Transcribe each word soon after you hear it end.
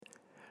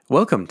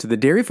Welcome to the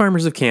Dairy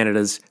Farmers of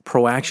Canada's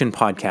ProAction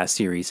podcast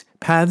series,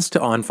 Paths to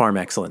On-Farm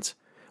Excellence,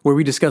 where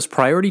we discuss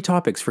priority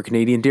topics for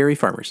Canadian dairy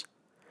farmers.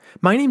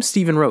 My name's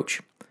Stephen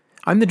Roach.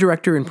 I'm the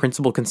director and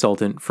principal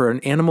consultant for an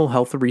animal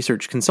health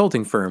research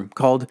consulting firm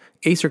called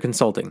Acer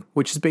Consulting,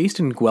 which is based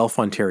in Guelph,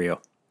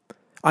 Ontario.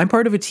 I'm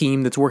part of a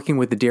team that's working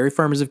with the Dairy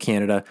Farmers of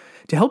Canada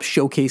to help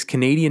showcase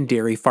Canadian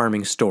dairy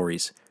farming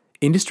stories,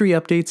 industry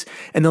updates,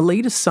 and the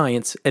latest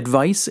science,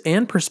 advice,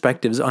 and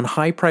perspectives on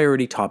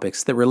high-priority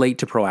topics that relate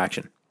to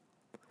ProAction.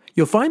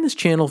 You'll find this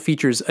channel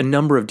features a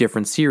number of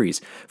different series,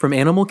 from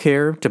animal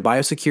care to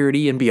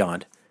biosecurity and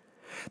beyond.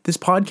 This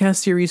podcast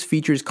series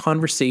features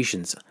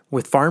conversations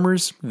with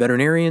farmers,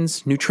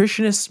 veterinarians,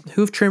 nutritionists,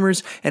 hoof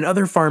trimmers, and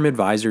other farm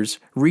advisors,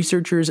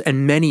 researchers,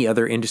 and many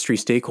other industry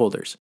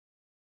stakeholders.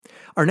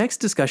 Our next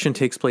discussion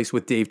takes place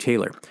with Dave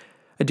Taylor,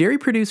 a dairy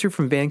producer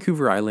from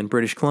Vancouver Island,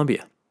 British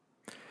Columbia.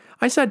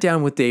 I sat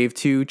down with Dave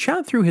to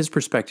chat through his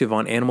perspective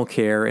on animal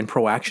care and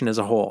ProAction as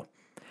a whole,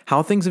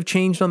 how things have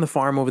changed on the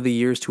farm over the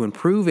years to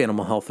improve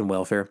animal health and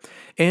welfare,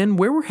 and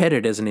where we're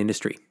headed as an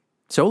industry.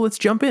 So let's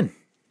jump in.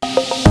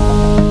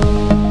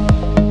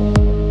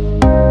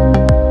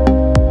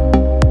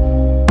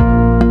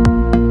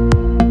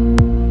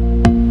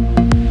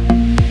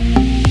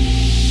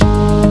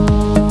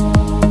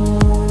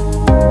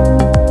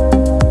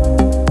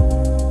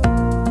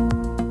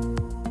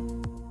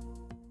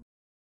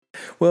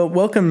 Well,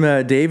 welcome,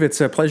 Dave. It's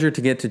a pleasure to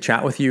get to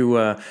chat with you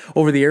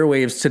over the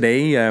airwaves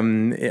today.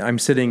 I'm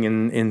sitting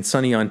in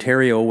sunny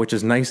Ontario, which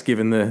is nice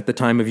given the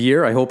time of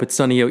year. I hope it's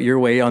sunny out your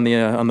way on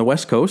the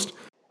West Coast.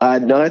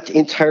 Not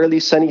entirely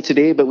sunny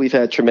today, but we've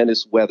had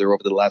tremendous weather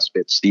over the last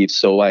bit, Steve,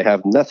 so I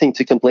have nothing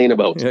to complain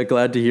about. Yeah,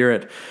 glad to hear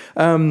it.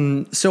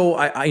 So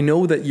I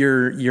know that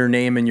your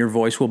name and your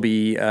voice will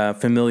be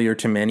familiar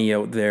to many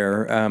out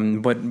there,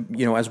 but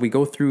as we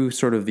go through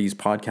sort of these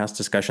podcast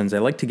discussions, I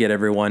like to get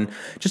everyone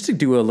just to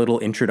do a little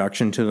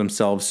introduction to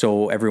themselves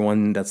so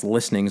everyone that's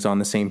listening is on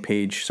the same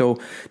page. So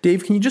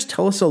Dave, can you just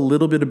tell us a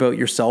little bit about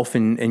yourself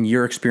and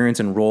your experience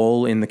and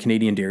role in the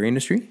Canadian dairy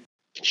industry?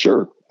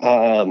 Sure.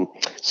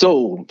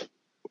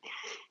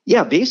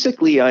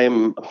 Basically I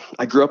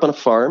grew up on a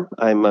farm.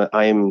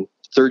 I'm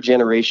third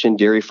generation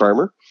dairy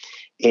farmer,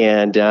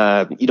 and,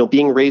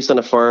 being raised on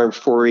a farm,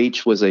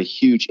 4-H was a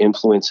huge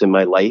influence in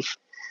my life.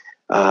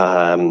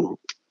 And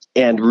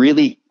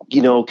really,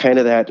 kind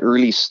of that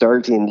early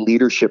start in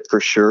leadership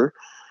for sure.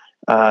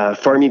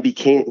 Farming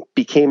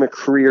became a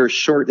career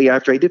shortly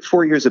after. I did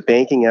 4 years of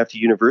banking after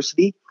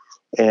university.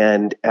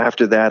 And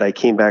after that, I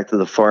came back to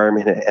the farm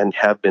and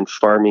have been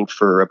farming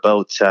for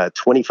about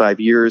 25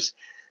 years.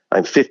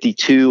 I'm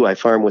 52. I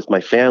farm with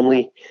my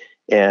family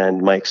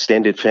and my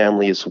extended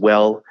family as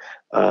well,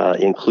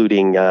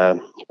 including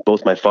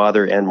both my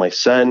father and my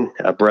son,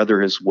 a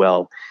brother as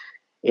well.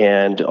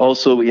 And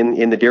also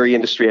in the dairy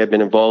industry, I've been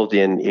involved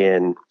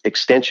in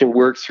extension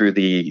work through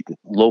the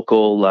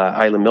local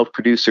island milk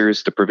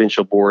producers, the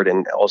provincial board,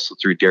 and also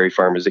through Dairy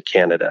Farmers of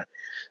Canada.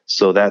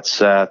 So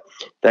that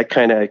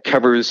kind of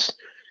covers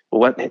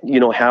what,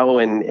 how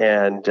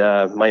and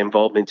my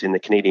involvement in the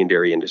Canadian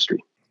dairy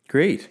industry.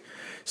 Great.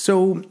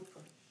 So,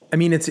 I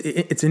mean,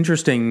 it's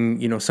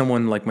interesting,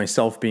 someone like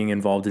myself being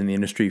involved in the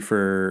industry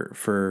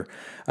for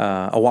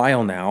a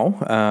while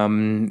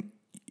now.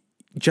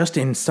 Just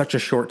in such a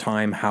short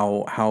time,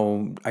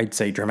 how I'd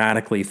say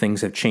dramatically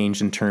things have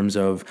changed in terms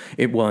of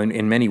it. Well,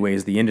 in many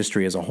ways, the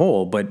industry as a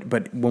whole.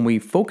 But when we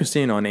focus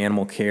in on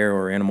animal care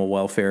or animal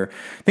welfare,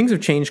 things have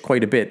changed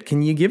quite a bit.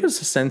 Can you give us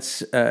a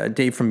sense,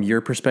 Dave, from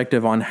your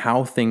perspective on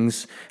how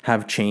things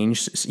have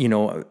changed,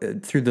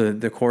 through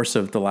the course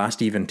of the last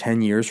even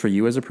 10 years for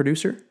you as a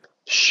producer?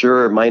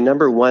 Sure. My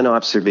number one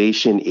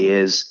observation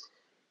is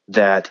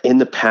that in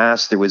the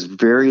past there was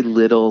very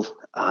little,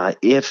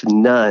 if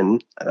none,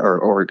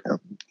 or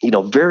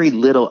very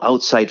little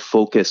outside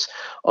focus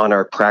on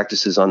our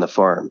practices on the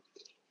farm.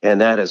 And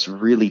that has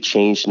really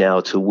changed now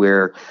to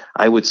where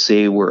I would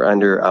say we're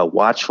under a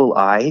watchful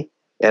eye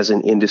as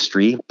an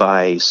industry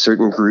by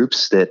certain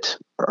groups that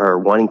are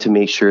wanting to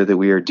make sure that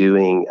we are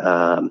doing,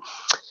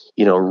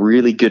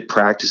 really good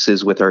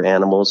practices with our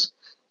animals.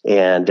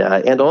 And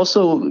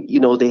also,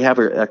 they have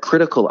a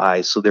critical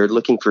eye, so they're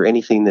looking for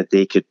anything that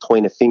they could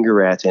point a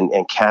finger at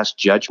and cast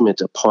judgment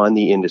upon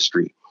the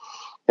industry.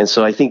 And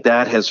so I think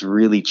that has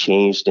really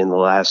changed in the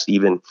last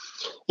even,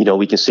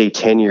 we can say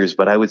 10 years,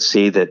 but I would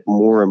say that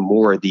more and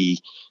more the,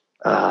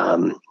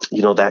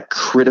 that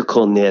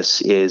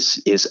criticalness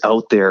is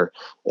out there,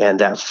 and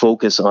that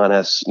focus on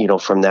us,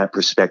 from that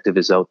perspective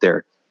is out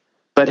there.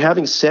 But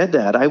having said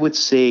that, I would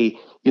say,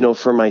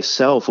 for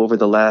myself over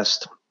the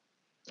last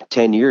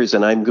 10 years,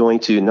 and I'm going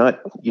to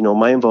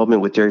my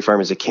involvement with Dairy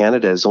Farmers of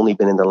Canada has only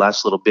been in the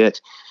last little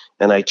bit.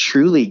 And I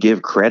truly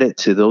give credit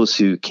to those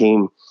who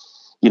came,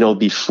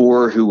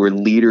 before, who were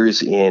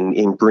leaders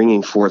in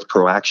bringing forth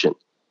ProAction.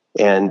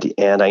 And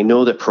I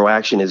know that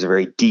ProAction is a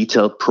very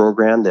detailed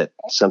program that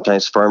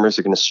sometimes farmers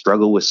are going to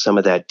struggle with some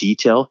of that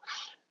detail.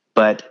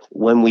 But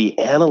when we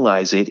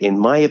analyze it, in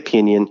my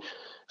opinion,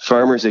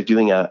 farmers are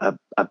doing a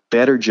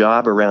better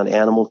job around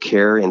animal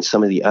care and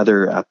some of the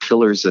other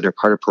pillars that are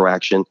part of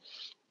ProAction.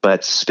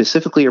 But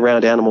specifically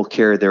around animal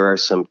care, there are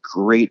some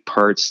great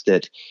parts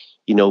that,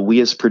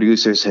 we as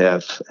producers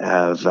have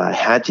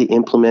had to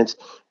implement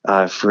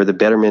for the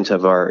betterment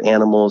of our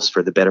animals,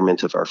 for the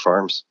betterment of our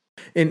farms.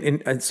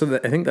 And so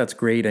I think that's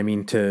great. I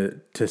mean,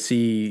 to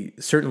see,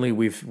 certainly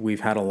we've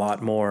had a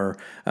lot more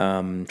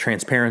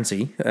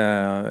transparency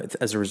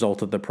as a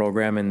result of the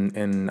program,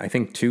 and I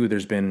think too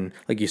there's been,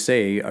 like you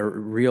say, a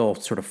real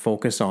sort of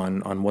focus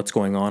on what's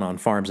going on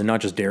farms, and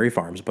not just dairy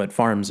farms, but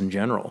farms in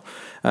general.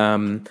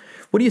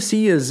 What do you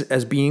see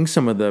as being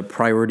some of the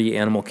priority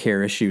animal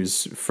care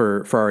issues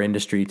for our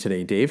industry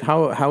today, Dave?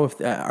 How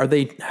have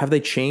they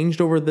changed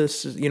over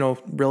this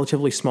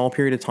relatively small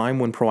period of time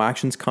when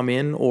ProAction's come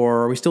in,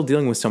 or are we still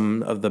dealing with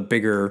some of the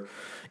bigger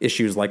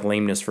issues like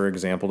lameness, for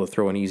example, to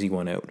throw an easy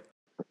one out?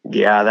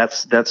 Yeah,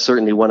 that's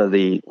certainly one of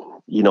the,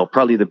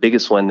 probably the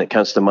biggest one that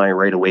comes to mind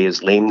right away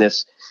is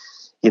lameness.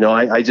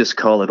 I just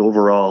call it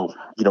overall,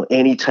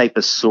 any type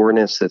of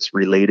soreness that's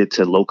related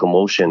to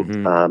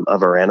locomotion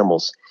of our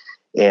animals.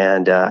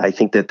 And I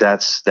think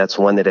that's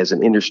one that as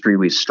an industry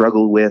we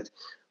struggle with.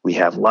 We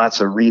have lots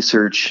of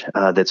research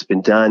that's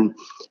been done,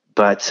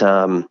 but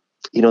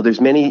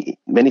there's many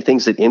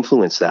things that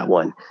influence that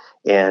one.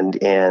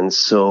 And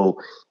so,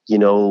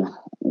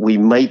 we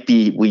might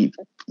be,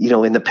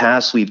 in the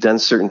past we've done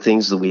certain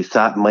things that we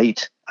thought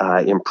might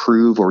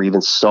improve or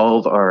even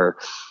solve our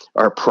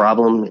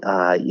problem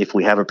if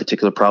we have a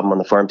particular problem on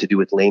the farm to do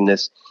with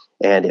lameness,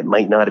 and it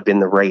might not have been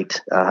the right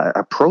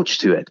approach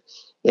to it.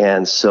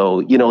 And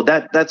so,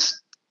 that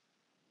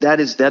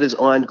is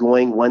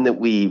ongoing, one that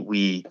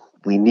we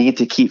need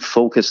to keep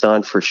focused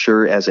on for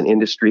sure as an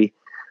industry.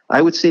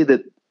 I would say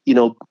that,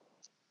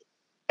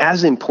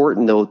 as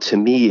important though to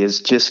me is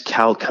just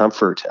cow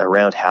comfort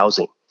around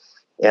housing.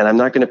 And I'm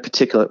not going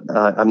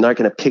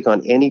to pick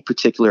on any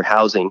particular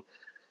housing,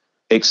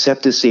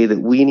 except to say that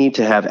we need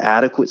to have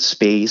adequate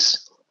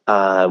space.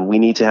 We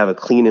need to have a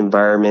clean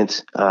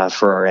environment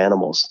for our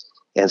animals.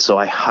 And so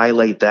I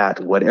highlight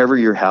that whatever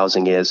your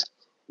housing is,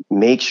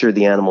 make sure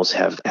the animals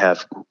have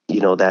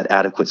that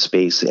adequate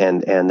space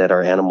and that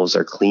our animals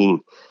are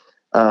clean.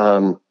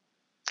 A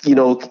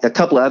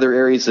couple of other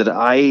areas that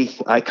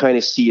I kind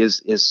of see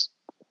as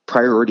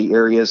priority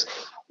areas,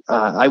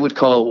 I would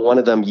call one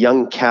of them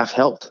young calf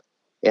health.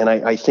 And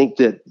I think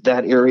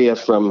that area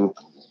from,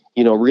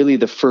 really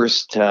the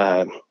first,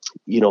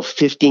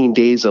 15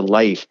 days of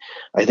life,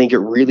 I think it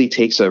really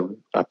takes a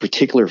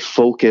particular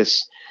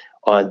focus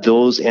on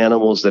those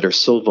animals that are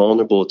so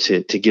vulnerable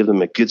to give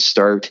them a good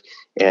start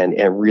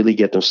and really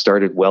get them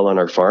started well on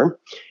our farm.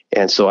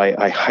 And so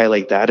I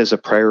highlight that as a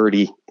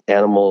priority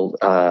animal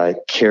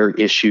care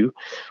issue,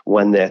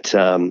 one that,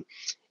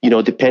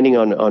 depending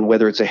on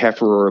whether it's a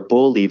heifer or a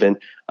bull even,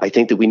 I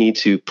think that we need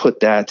to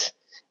put that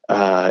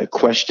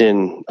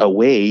question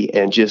away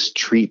and just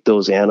treat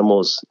those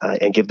animals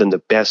and give them the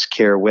best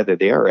care, whether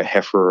they are a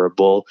heifer or a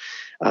bull,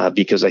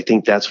 because I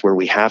think that's where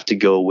we have to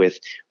go with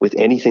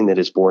anything that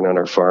is born on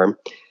our farm.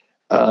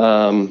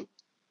 Some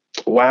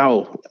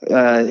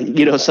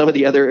of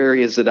the other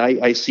areas that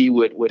I see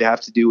would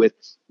have to do with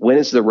when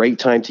is the right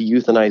time to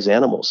euthanize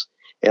animals,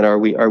 and are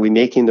we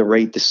making the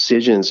right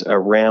decisions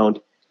around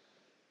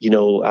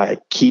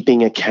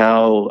keeping a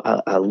cow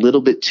a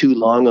little bit too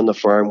long on the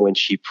farm when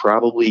she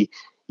probably,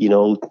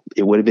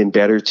 it would have been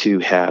better to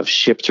have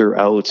shipped her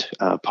out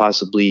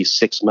possibly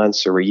 6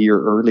 months or a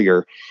year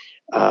earlier,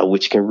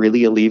 which can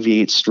really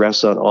alleviate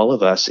stress on all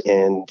of us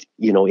and,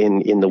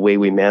 in the way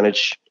we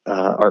manage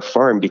our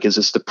farm, because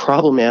it's the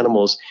problem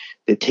animals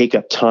that take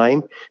up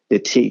time,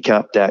 that take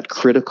up that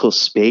critical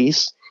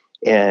space.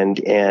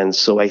 And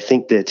so I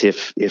think that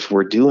if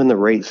we're doing the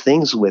right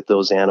things with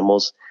those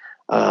animals,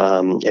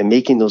 and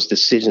making those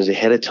decisions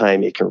ahead of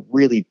time, it can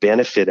really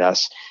benefit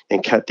us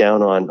and cut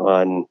down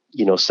on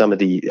some of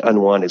the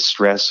unwanted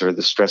stress or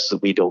the stress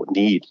that we don't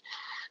need.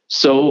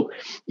 So,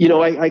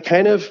 I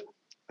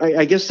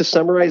guess to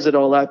summarize it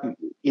all up,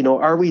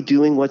 are we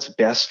doing what's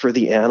best for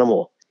the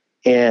animal?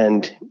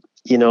 And,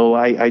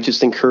 I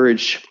just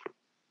encourage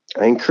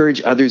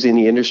others in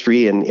the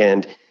industry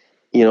and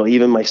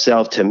even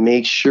myself to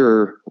make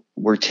sure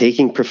we're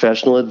taking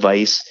professional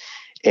advice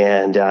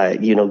and,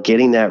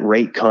 getting that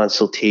right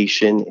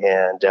consultation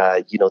and,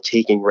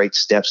 taking right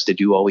steps to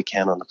do all we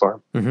can on the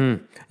farm.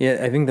 Mm-hmm. Yeah,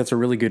 I think that's a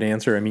really good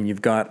answer. I mean,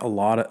 you've got a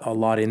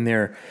lot in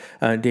there,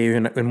 Dave.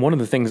 And one of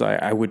the things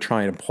I would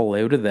try and pull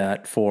out of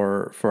that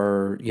for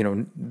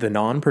the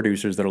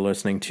non-producers that are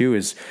listening too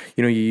is,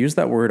 you use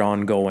that word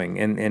ongoing,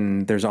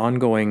 and there's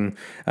ongoing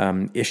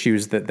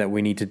issues that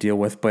we need to deal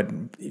with. But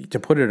to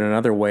put it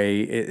another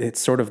way, it's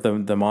sort of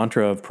the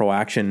mantra of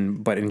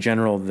ProAction, but in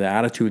general, the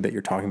attitude that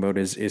you're talking about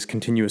is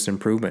continuous continuous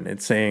improvement.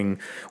 It's saying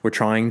we're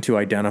trying to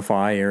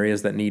identify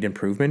areas that need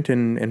improvement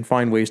and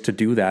find ways to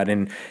do that.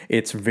 And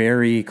it's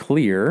very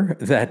clear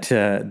that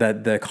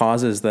that the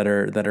causes that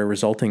are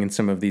resulting in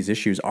some of these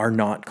issues are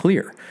not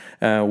clear.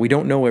 We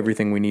don't know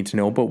everything we need to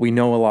know, but we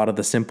know a lot of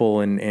the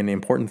simple and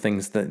important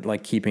things, that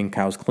like keeping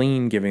cows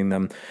clean, giving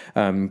them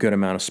good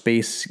amount of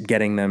space,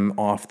 getting them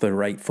off the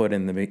right foot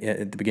at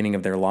the beginning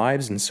of their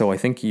lives. And so I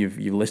think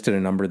you listed a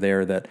number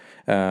there that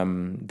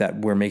that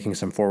we're making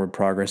some forward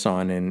progress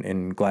on,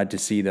 and glad to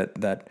see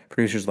that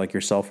producers like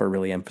yourself are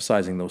really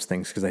emphasizing those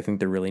things, because I think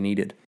they're really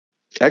needed.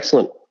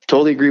 Excellent.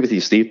 Totally agree with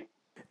you, Steve.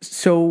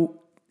 So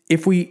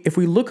if we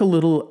look a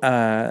little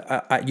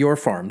at your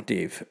farm,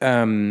 Dave,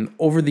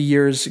 over the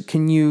years,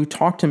 can you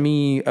talk to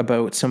me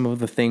about some of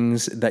the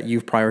things that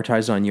you've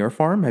prioritized on your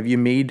farm? Have you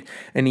made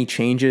any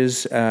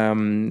changes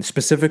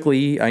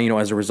specifically,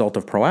 as a result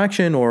of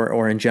ProAction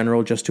or in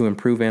general, just to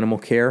improve animal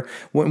care?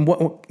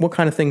 What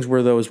kind of things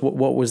were those?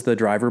 What was the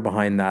driver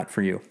behind that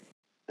for you?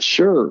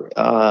 Sure.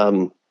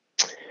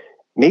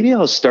 Maybe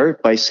I'll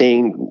start by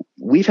saying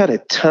we've had a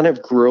ton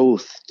of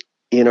growth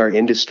in our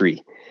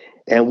industry.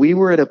 And we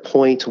were at a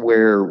point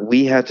where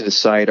we had to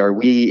decide, are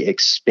we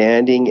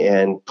expanding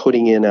and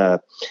putting in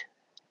a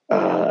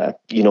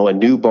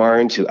new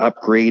barn to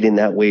upgrade in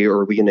that way, or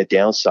are we going to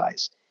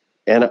downsize?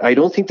 And I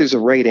don't think there's a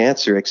right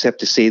answer except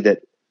to say that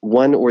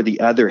one or the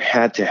other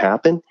had to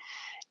happen.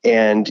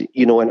 And,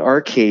 in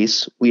our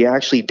case, we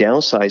actually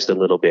downsized a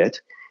little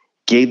bit,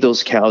 gave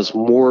those cows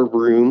more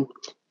room.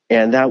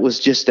 And that was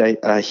just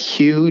a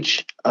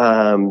huge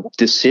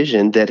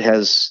decision that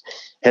has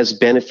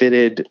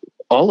benefited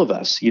all of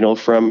us,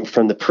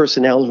 from the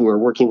personnel who are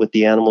working with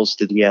the animals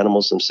to the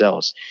animals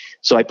themselves.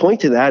 So I point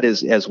to that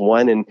as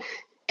one, and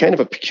kind of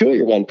a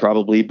peculiar one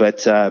probably,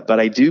 but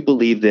I do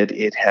believe that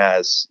it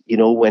has,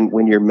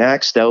 when you're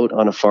maxed out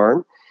on a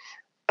farm,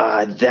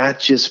 that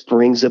just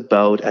brings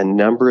about a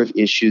number of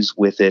issues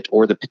with it,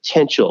 or the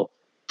potential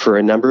for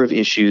a number of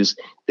issues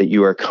that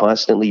you are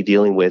constantly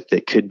dealing with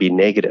that could be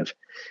negative.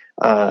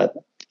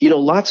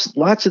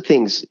 Lots of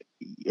things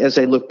as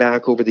I look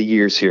back over the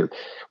years here.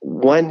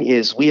 One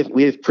is we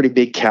have pretty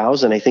big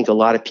cows, and I think a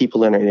lot of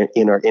people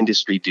in our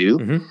industry do.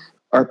 Mm-hmm.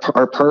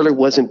 Our parlor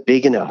wasn't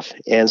big enough,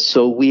 and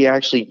so we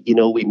actually,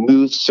 we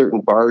moved certain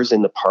bars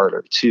in the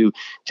parlor to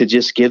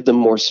just give them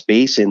more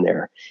space in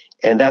there,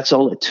 and that's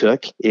all it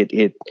took.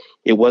 It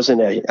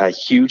wasn't a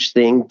huge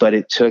thing, but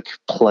it took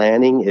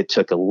planning. It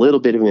took a little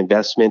bit of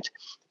investment,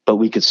 but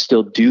we could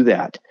still do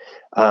that.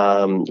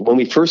 When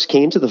we first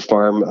came to the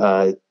farm,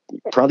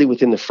 probably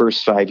within the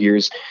first 5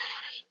 years,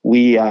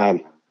 we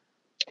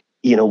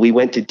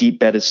went to deep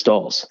bedded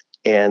stalls.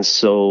 And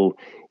so,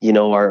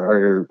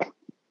 our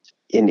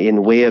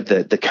in way of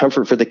the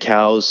comfort for the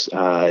cows,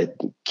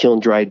 kiln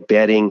dried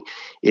bedding,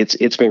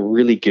 it's been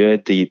really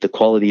good. The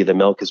quality of the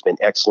milk has been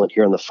excellent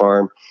here on the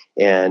farm.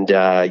 And,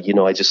 I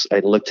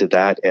looked at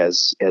that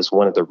as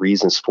one of the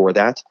reasons for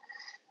that.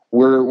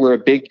 We're a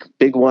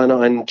big one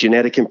on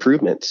genetic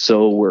improvement.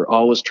 So we're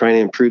always trying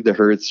to improve the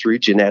herd through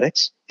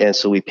genetics. And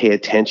so we pay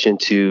attention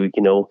to,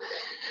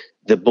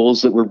 the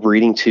bulls that we're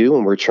breeding to,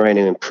 and we're trying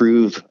to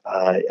improve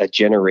a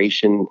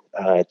generation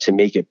to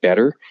make it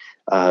better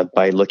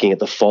by looking at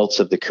the faults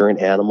of the current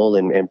animal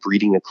and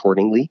breeding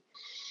accordingly.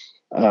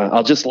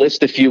 I'll just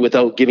list a few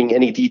without giving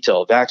any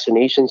detail.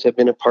 Vaccinations have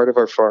been a part of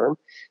our farm.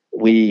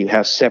 We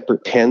have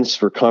separate pens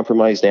for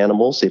compromised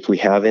animals, if we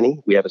have any.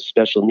 We have a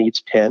special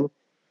needs pen.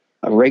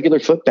 Regular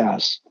foot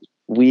baths.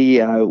 We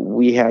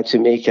had to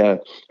make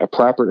a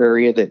proper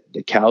area that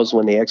the cows,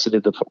 when they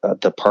exited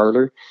the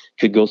parlor,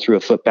 could go through a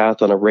foot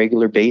bath on a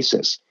regular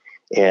basis.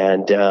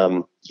 And,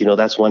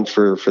 that's one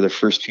for the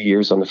first few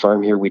years on the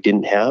farm here we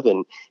didn't have.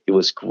 And it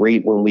was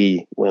great when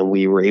we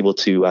were able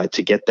to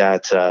get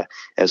that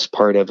as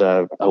part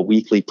of a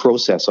weekly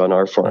process on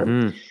our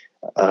farm.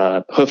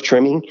 Mm-hmm. Hoof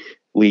trimming.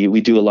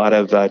 We do a lot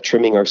of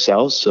trimming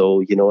ourselves.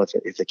 So,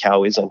 if the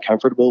cow is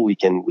uncomfortable, we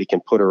can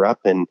put her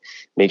up and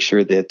make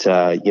sure that,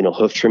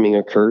 hoof trimming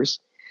occurs.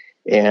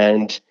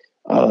 And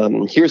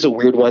here's a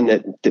weird one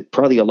that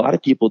probably a lot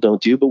of people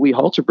don't do, but we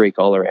halter break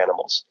all our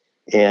animals.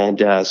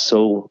 And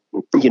so,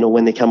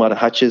 when they come out of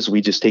hutches,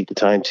 we just take the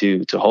time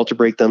to halter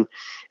break them.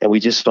 And we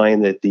just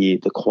find that the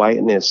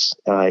quietness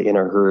in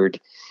our herd,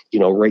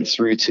 right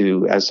through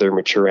to as they're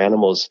mature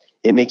animals,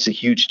 it makes a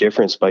huge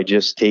difference by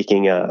just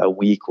taking a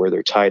week where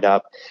they're tied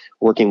up,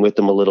 working with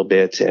them a little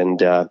bit, and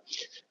going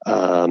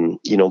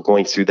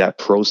through that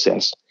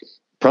process.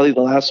 Probably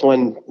the last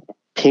one,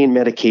 pain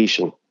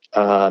medication.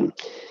 And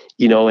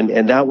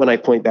that one I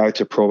point back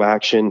to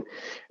ProAction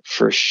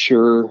for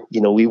sure.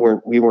 We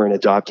weren't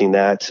adopting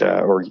that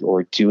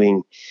or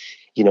doing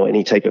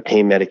any type of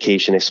pain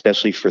medication,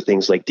 especially for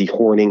things like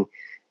dehorning.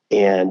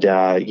 And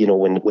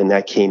when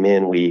that came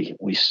in, we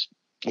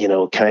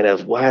kind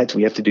of, what,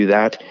 we have to do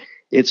that.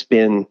 It's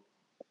been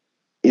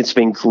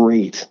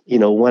great.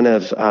 One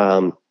of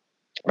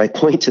I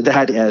point to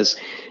that as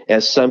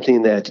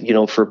something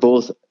that for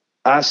both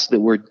us that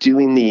we're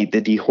doing the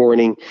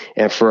dehorning,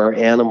 and for our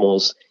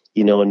animals,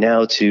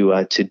 now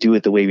to do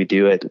it the way we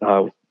do it.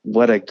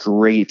 What a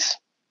great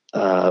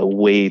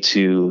way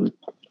to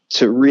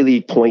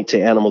really point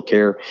to animal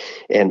care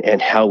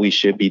and how we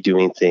should be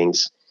doing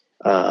things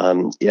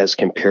as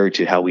compared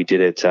to how we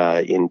did it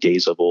in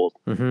days of old.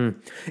 Mm-hmm.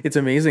 It's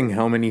amazing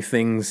how many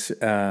things,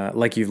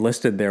 like you've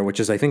listed there, which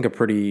is, I think, a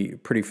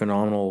pretty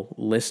phenomenal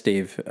list,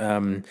 Dave.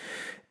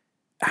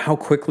 How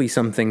quickly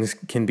some things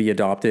can be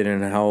adopted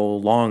and how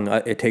long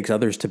it takes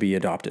others to be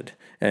adopted.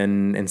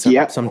 And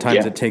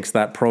sometimes it takes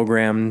that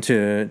program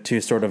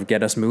to sort of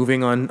get us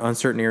moving on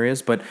certain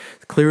areas. But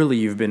clearly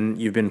you've been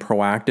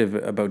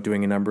proactive about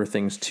doing a number of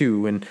things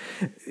too. And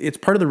it's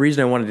part of the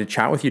reason I wanted to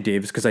chat with you,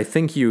 Dave, is because I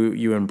think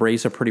you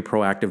embrace a pretty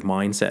proactive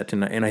mindset.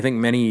 And I think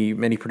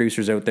many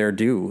producers out there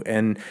do.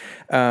 And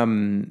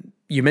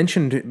you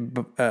mentioned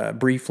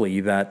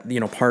briefly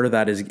that, part of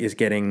that is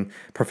getting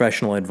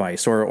professional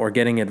advice or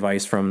getting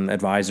advice from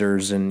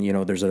advisors, and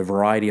there's a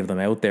variety of them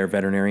out there,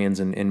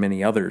 veterinarians and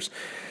many others.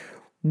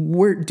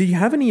 Do you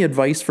have any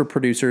advice for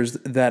producers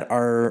that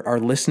are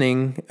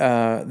listening,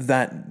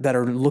 that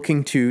are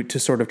looking to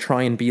sort of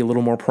try and be a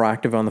little more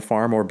proactive on the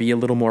farm or be a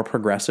little more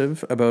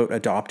progressive about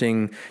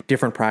adopting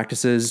different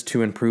practices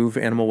to improve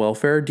animal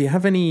welfare? Do you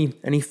have any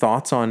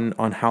thoughts on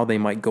how they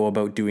might go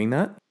about doing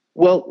that?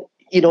 Well,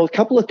 a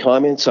couple of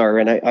comments are,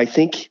 and I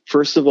think,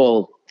 first of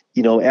all,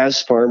 as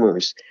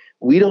farmers,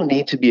 we don't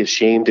need to be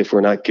ashamed if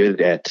we're not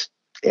good at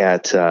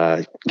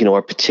a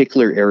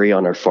particular area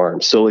on our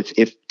farm. So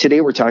if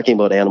today we're talking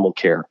about animal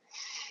care,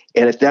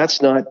 and if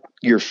that's not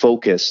your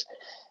focus,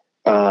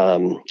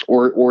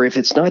 or if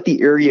it's not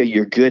the area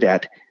you're good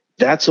at,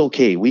 that's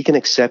okay. We can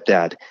accept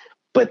that.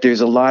 But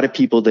there's a lot of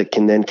people that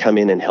can then come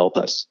in and help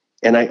us.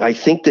 And I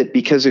think that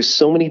because there's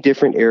so many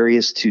different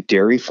areas to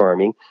dairy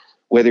farming,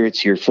 whether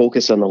it's your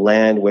focus on the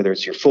land, whether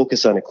it's your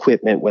focus on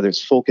equipment, whether it's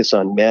focus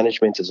on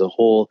management as a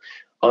whole,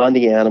 on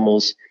the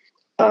animals,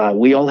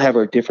 we all have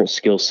our different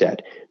skill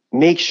set.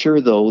 Make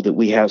sure, though, that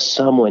we have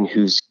someone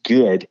who's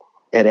good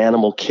at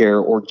animal care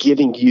or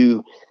giving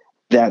you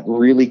that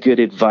really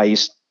good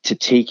advice to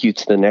take you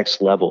to the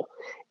next level.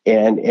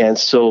 And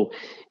so,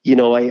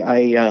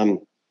 I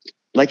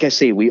like I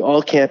say, we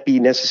all can't be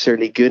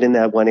necessarily good in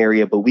that one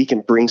area, but we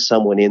can bring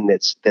someone in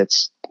that's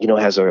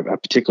has a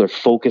particular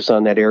focus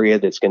on that area,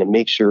 that's going to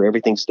make sure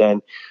everything's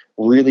done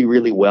really,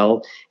 really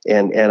well.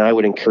 And I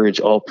would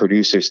encourage all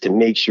producers to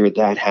make sure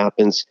that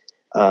happens.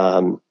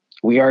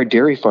 We are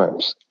dairy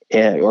farms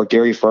or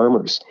dairy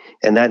farmers,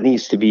 and that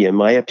needs to be, in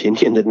my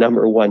opinion, the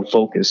number one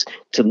focus,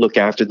 to look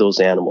after those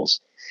animals.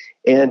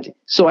 And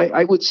so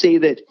I would say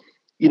that,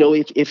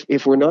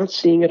 if we're not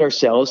seeing it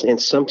ourselves,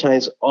 and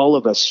sometimes all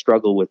of us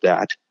struggle with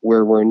that,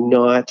 where we're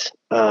not,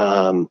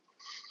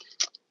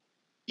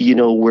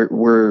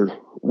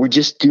 we're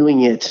just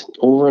doing it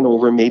over and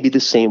over, maybe the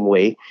same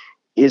way,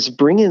 is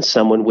bring in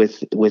someone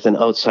with an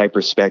outside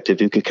perspective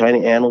who could kind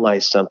of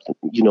analyze something,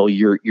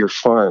 your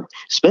farm,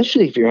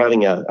 especially if you're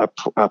having a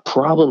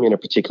problem in a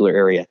particular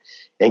area,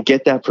 and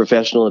get that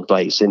professional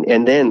advice,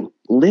 and then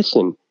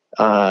listen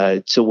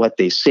to what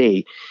they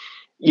say.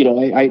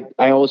 I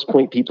always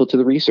point people to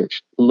the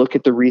research. Look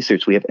at the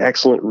research. We have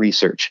excellent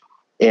research.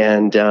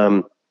 And,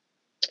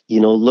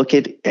 look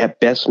at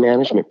best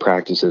management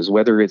practices,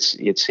 whether it's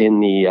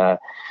in the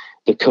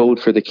code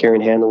for the care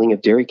and handling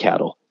of dairy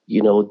cattle.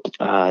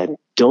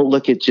 Don't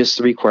look at just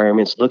the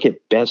requirements. Look at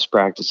best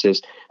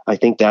practices. I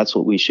think that's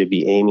what we should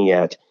be aiming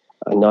at,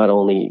 not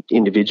only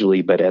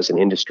individually, but as an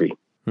industry.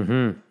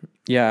 Mm-hmm.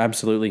 Yeah,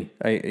 absolutely.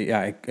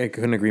 I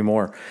couldn't agree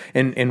more.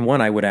 And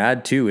one I would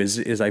add too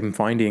is I'm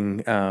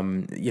finding,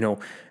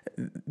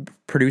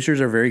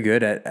 producers are very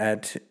good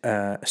at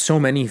so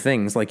many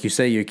things. Like you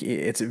say,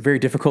 it's very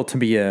difficult to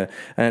be an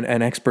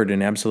expert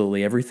in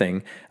absolutely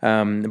everything.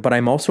 But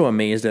I'm also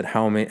amazed at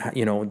how many,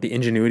 the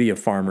ingenuity of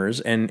farmers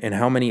and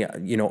how many,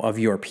 of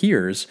your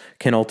peers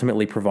can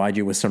ultimately provide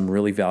you with some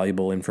really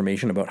valuable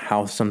information about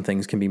how some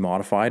things can be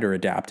modified or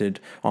adapted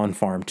on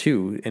farm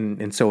too.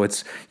 And so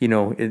it's,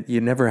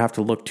 you never have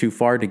to look too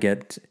far to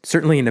get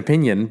certainly an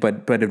opinion,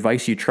 but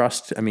advice you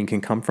trust,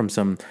 can come from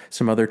some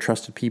other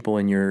trusted people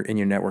in your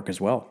network as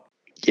well.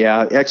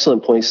 Yeah,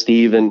 excellent point,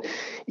 Steve. And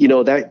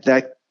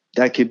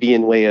that could be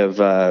in way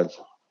of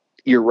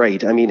you're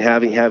right.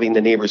 Having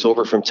the neighbors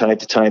over from time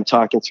to time,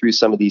 talking through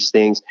some of these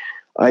things.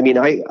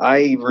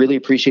 I really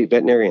appreciate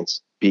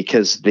veterinarians,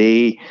 because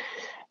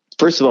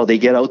first of all, they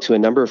get out to a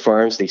number of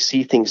farms, they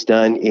see things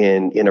done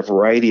in a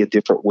variety of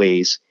different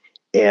ways.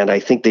 And I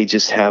think they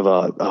just have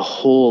a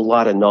whole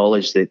lot of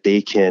knowledge that they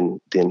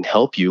can then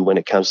help you when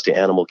it comes to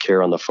animal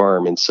care on the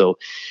farm. And so,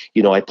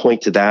 I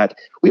point to that.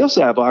 We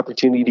also have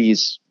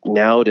opportunities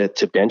now to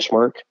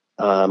benchmark.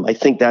 I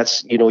think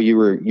that's, you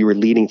were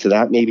leading to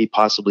that, maybe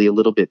possibly a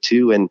little bit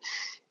too. And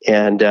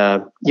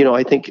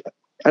I think,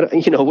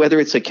 whether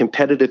it's a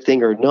competitive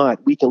thing or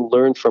not, we can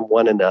learn from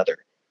one another.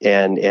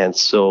 And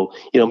so,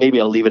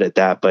 maybe I'll leave it at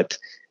that. But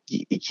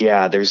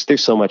yeah, there's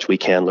so much we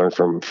can learn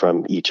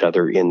from each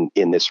other in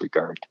this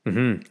regard.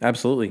 Mm-hmm,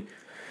 absolutely.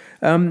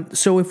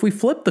 So if we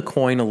flip the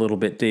coin a little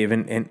bit, Dave,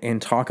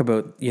 and talk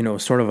about,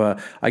 sort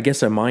of I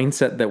guess a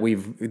mindset that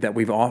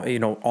we've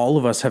all, all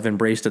of us have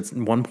embraced at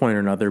one point or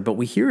another, but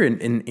we hear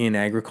in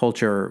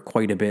agriculture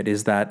quite a bit,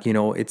 is that,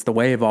 it's the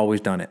way I've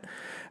always done it.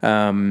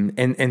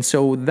 And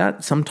so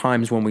that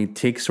sometimes when we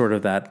take sort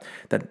of that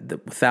the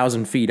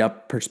 1,000 feet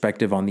up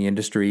perspective on the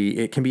industry,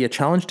 it can be a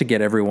challenge to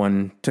get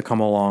everyone to come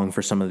along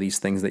for some of these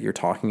things that you're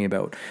talking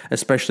about,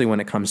 especially when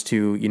it comes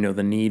to,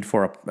 the need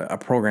for a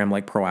program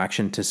like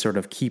ProAction to sort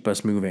of keep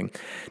us moving.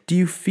 Do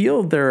you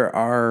feel there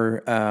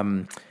are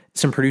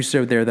some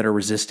producers out there that are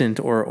resistant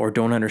or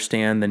don't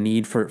understand the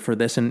need for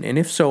this? And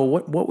if so,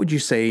 what would you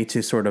say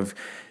to sort of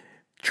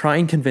try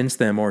and convince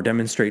them or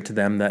demonstrate to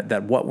them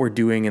that what we're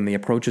doing and the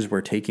approaches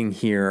we're taking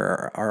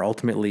here are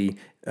ultimately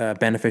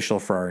beneficial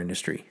for our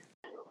industry?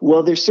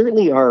 Well, there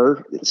certainly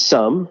are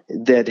some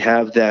that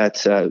have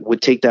that,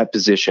 would take that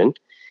position.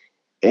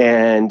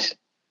 And,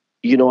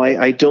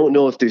 I don't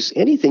know if there's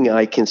anything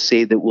I can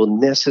say that will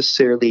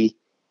necessarily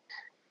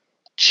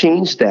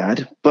change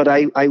that, but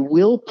I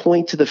will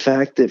point to the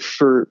fact that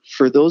for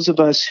those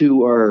of us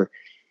who are,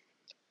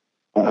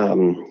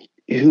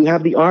 who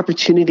have the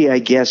opportunity, I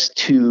guess,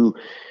 to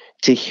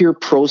hear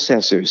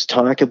processors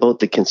talk about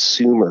the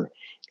consumer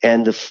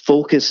and the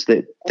focus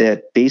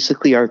that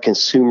basically our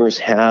consumers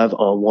have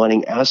on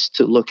wanting us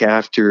to look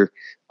after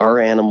our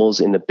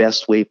animals in the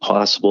best way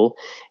possible,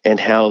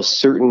 and how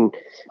certain,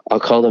 I'll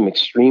call them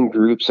extreme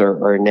groups,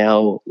 are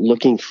now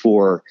looking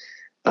for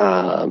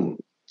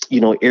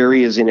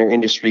areas in our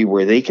industry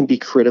where they can be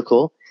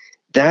critical,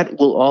 that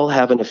will all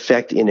have an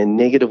effect in a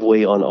negative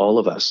way on all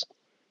of us.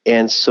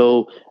 And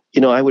so,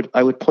 I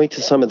would point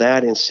to some of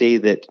that and say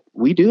that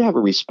we do have a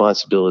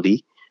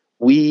responsibility.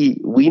 We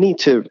need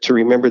to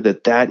remember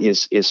that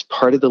is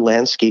part of the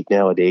landscape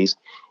nowadays,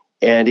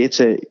 and it's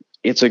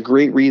a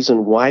great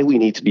reason why we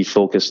need to be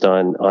focused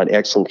on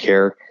excellent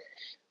care.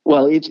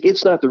 Well,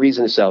 it's not the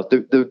reason itself.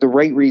 The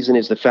right reason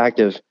is the fact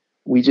of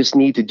we just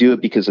need to do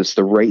it because it's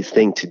the right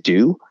thing to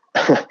do.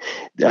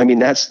 I mean,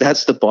 that's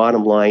the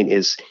bottom line,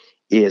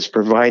 is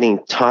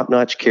providing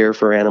top-notch care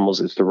for animals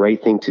is the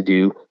right thing to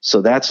do.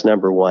 So that's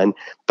number one.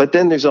 But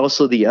then there's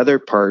also the other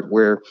part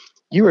where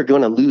you are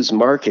going to lose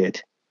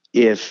market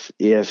if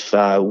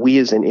we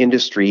as an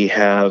industry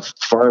have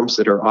farms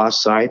that are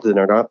offside, that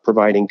are not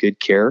providing good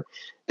care.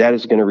 That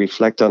is going to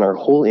reflect on our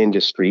whole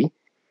industry,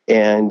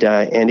 and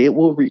it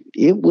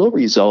will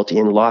result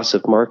in loss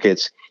of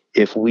markets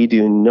if we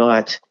do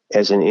not,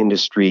 as an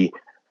industry,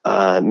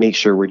 make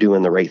sure we're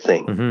doing the right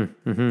thing.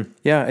 Mm-hmm, mm-hmm.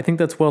 Yeah, I think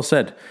that's well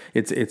said.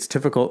 It's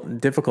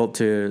difficult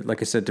to,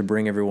 like I said, to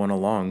bring everyone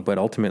along, but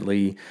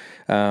ultimately,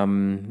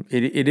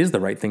 it is the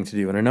right thing to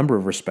do in a number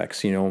of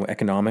respects.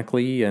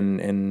 Economically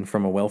and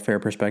from a welfare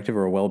perspective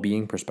or a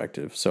well-being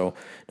perspective. So,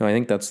 no, I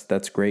think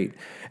that's great.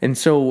 And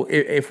so,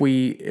 if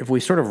we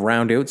sort of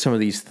round out some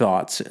of these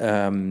thoughts,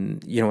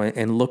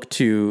 and look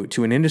to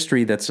an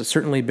industry that's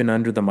certainly been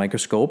under the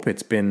microscope.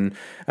 It's been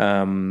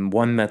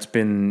one that's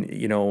been,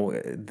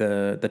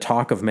 the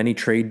talk of many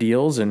trade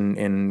deals,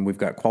 and we've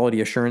got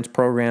quality assurance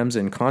programs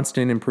and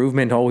constant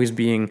improvement always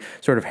being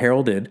sort of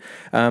heralded.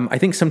 I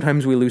think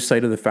sometimes we lose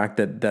sight of the fact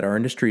that our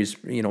industry is,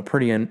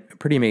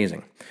 pretty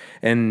amazing.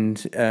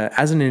 And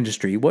as an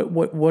industry,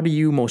 what are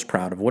you most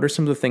proud of? What are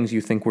some of the things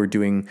you think we're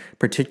doing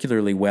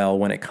particularly well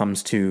when it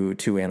comes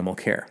to animal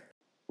care?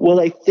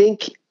 Well, I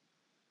think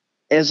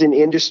as an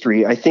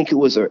industry, I think it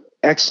was an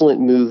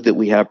excellent move that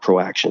we have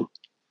ProAction.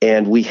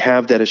 And we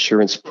have that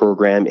assurance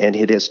program, and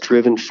it has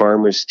driven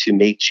farmers to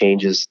make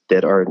changes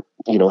that are,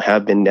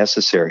 have been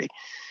necessary.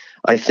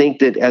 I think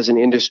that as an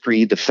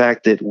industry, the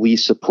fact that we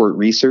support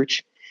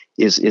research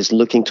is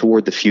looking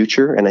toward the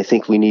future, and I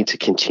think we need to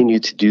continue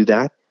to do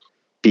that,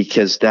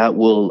 because that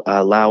will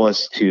allow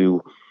us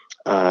to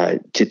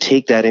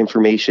take that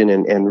information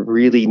and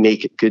really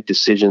make good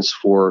decisions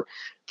for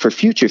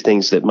future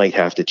things that might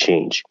have to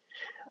change.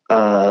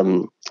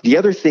 The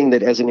other thing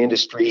that as an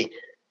industry,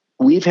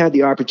 we've had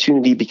the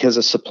opportunity, because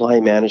of supply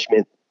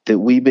management, that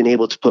we've been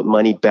able to put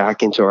money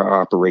back into our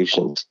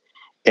operations.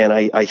 And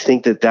I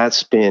think that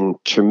that's been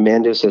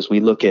tremendous as we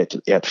look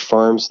at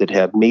farms that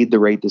have made the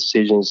right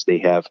decisions.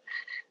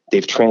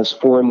 They've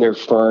transformed their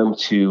farm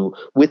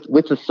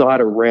with the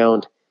thought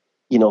around,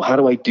 how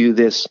do I do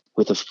this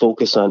with a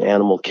focus on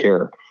animal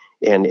care?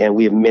 And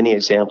we have many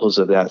examples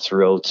of that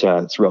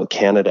throughout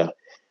Canada.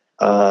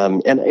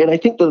 And I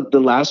think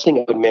the last thing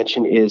I would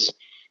mention is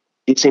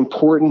it's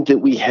important that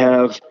we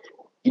have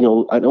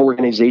an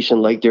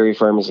organization like Dairy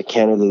Farmers of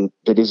Canada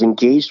that is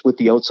engaged with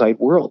the outside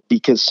world,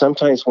 because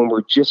sometimes when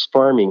we're just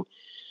farming,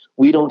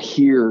 we don't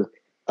hear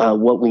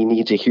what we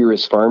need to hear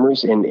as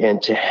farmers,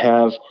 and to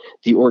have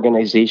the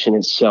organization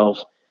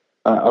itself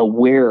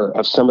aware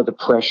of some of the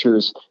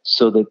pressures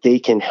so that they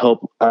can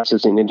help us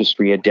as an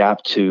industry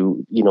adapt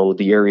to,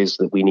 the areas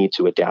that we need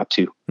to adapt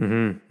to.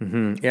 Mm-hmm,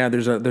 mm-hmm. Yeah,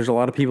 there's a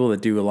lot of people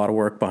that do a lot of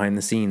work behind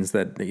the scenes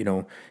that,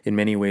 in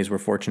many ways we're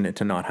fortunate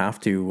to not have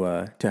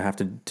to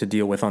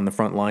deal with on the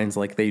front lines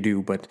like they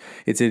do. But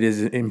it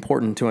is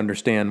important to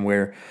understand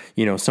where,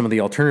 some of the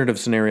alternative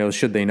scenarios,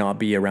 should they not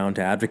be around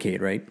to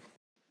advocate, right?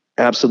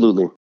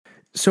 Absolutely.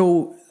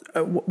 So,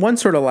 one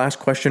sort of last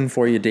question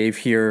for you, Dave,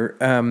 here.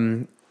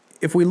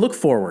 If we look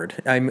forward,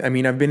 I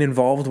mean, I've been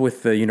involved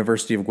with the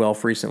University of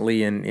Guelph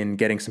recently in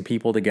getting some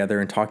people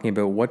together and talking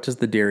about what does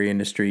the dairy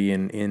industry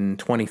in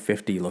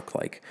 2050 look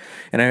like,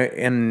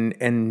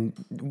 and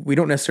we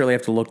don't necessarily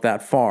have to look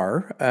that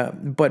far,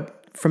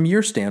 but from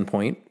your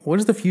standpoint, what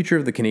does the future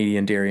of the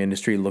Canadian dairy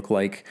industry look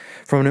like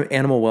from an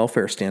animal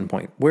welfare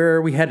standpoint? Where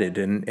are we headed,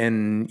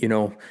 and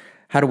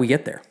how do we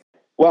get there?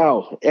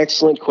 Wow,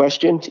 excellent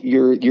question.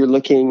 You're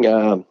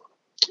looking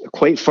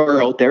quite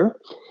far out there.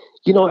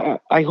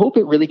 I hope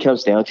it really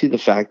comes down to the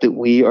fact that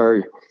we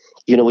are,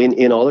 in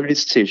all our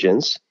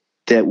decisions,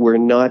 that we're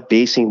not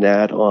basing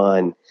that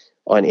on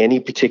any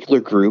particular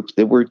group.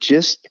 That we're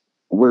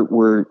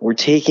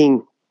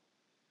taking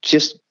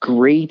just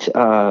great,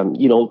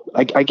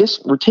 I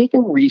guess we're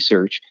taking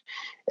research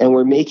and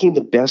we're making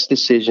the best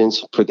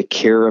decisions for the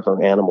care of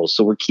our animals.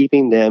 So we're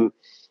keeping them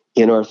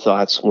in our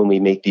thoughts when we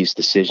make these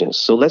decisions.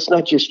 So let's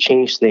not just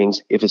change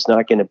things if it's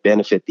not going to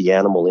benefit the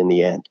animal in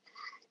the end.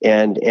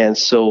 And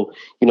so,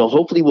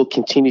 hopefully we'll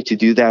continue to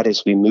do that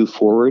as we move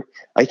forward.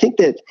 I think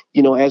that,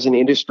 as an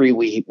industry,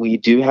 we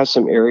do have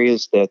some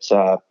areas that,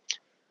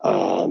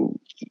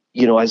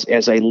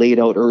 as I laid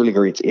out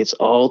earlier, it's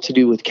all to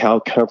do with cow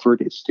comfort.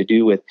 It's to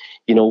do with,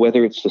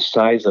 whether it's the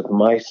size of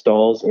my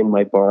stalls in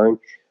my barn,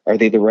 are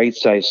they the right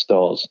size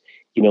stalls?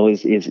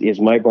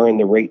 Is my barn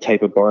the right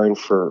type of barn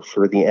for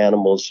the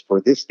animals for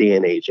this day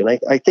and age? And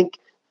I think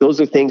those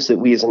are things that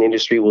we as an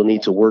industry will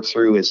need to work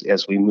through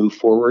as we move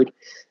forward.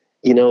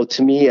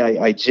 To me,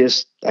 I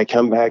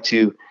come back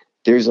to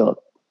there's a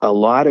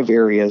lot of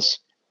areas,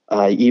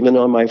 even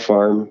on my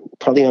farm,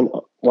 probably on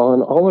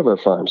all of our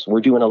farms, we're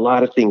doing a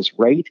lot of things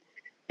right.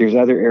 There's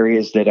other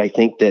areas that I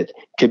think that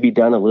could be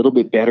done a little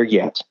bit better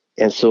yet.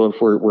 And so if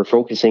we're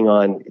focusing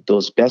on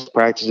those best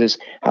practices,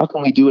 how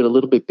can we do it a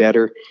little bit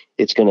better?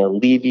 It's going to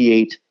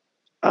alleviate,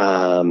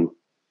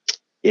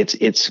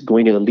 it's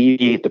going to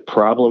alleviate the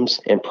problems,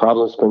 and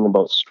problems bring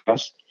about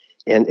stress.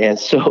 And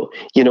so,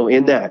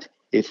 in that,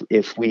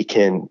 if we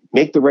can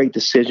make the right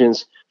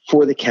decisions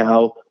for the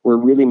cow, we're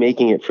really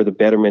making it for the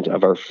betterment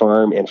of our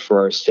farm and for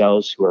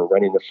ourselves who are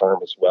running the farm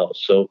as well.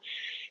 So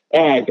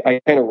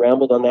I kind of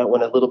rambled on that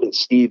one a little bit,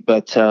 Steve,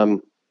 but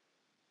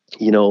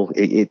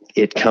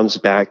it comes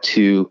back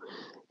to,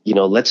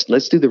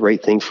 let's do the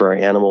right thing for our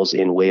animals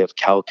in way of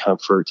cow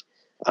comfort,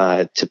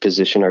 to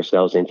position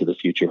ourselves into the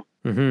future.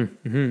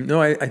 Mm-hmm, mm-hmm. No,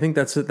 I think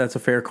that's a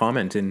fair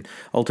comment, and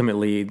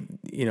ultimately,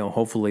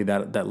 hopefully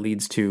that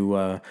leads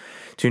to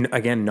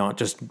again, not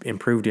just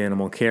improved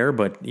animal care,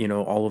 but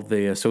all of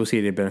the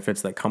associated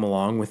benefits that come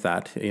along with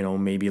that.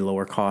 Maybe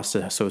lower costs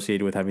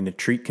associated with having to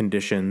treat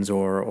conditions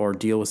or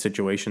deal with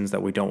situations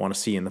that we don't want to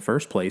see in the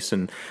first place,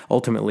 and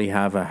ultimately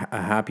have a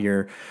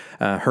happier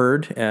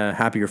herd,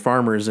 happier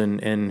farmers,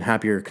 and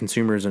happier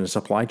consumers in a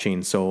supply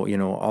chain. So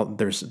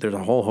there's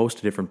a whole host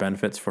of different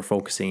benefits for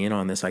focusing in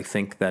on this. I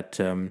think that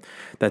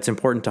that's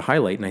important to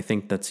highlight, and I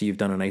think you've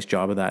done a nice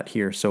job of that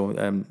here. So,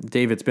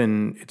 Dave, it's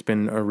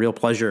been a real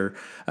pleasure,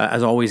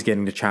 as always,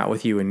 getting to chat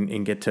with you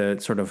and get to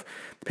sort of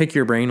pick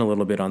your brain a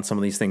little bit on some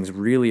of these things.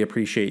 Really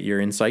appreciate your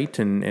insight,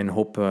 and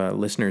hope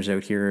listeners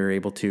out here are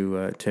able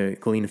to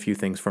glean a few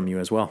things from you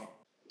as well.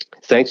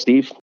 Thanks,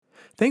 Steve.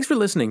 Thanks for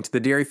listening to the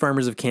Dairy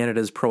Farmers of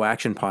Canada's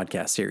ProAction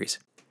podcast series.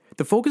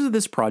 The focus of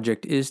this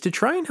project is to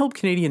try and help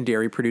Canadian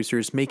dairy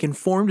producers make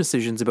informed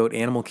decisions about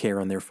animal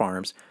care on their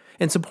farms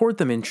and support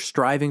them in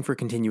striving for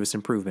continuous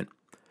improvement.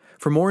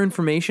 For more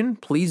information,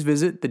 please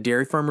visit the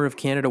Dairy Farmer of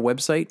Canada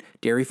website,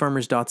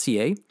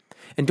 dairyfarmers.ca,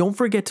 and don't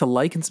forget to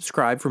like and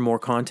subscribe for more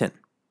content.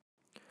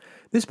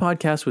 This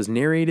podcast was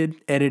narrated,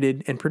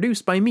 edited, and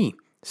produced by me,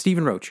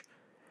 Stephen Roach.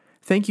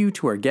 Thank you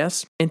to our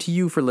guests and to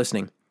you for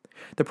listening.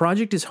 The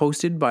project is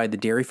hosted by the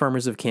Dairy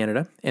Farmers of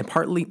Canada and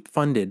partly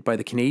funded by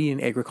the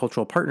Canadian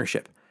Agricultural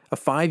Partnership, a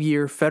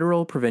 5-year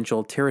federal,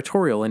 provincial,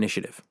 territorial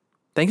initiative.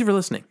 Thanks for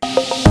listening.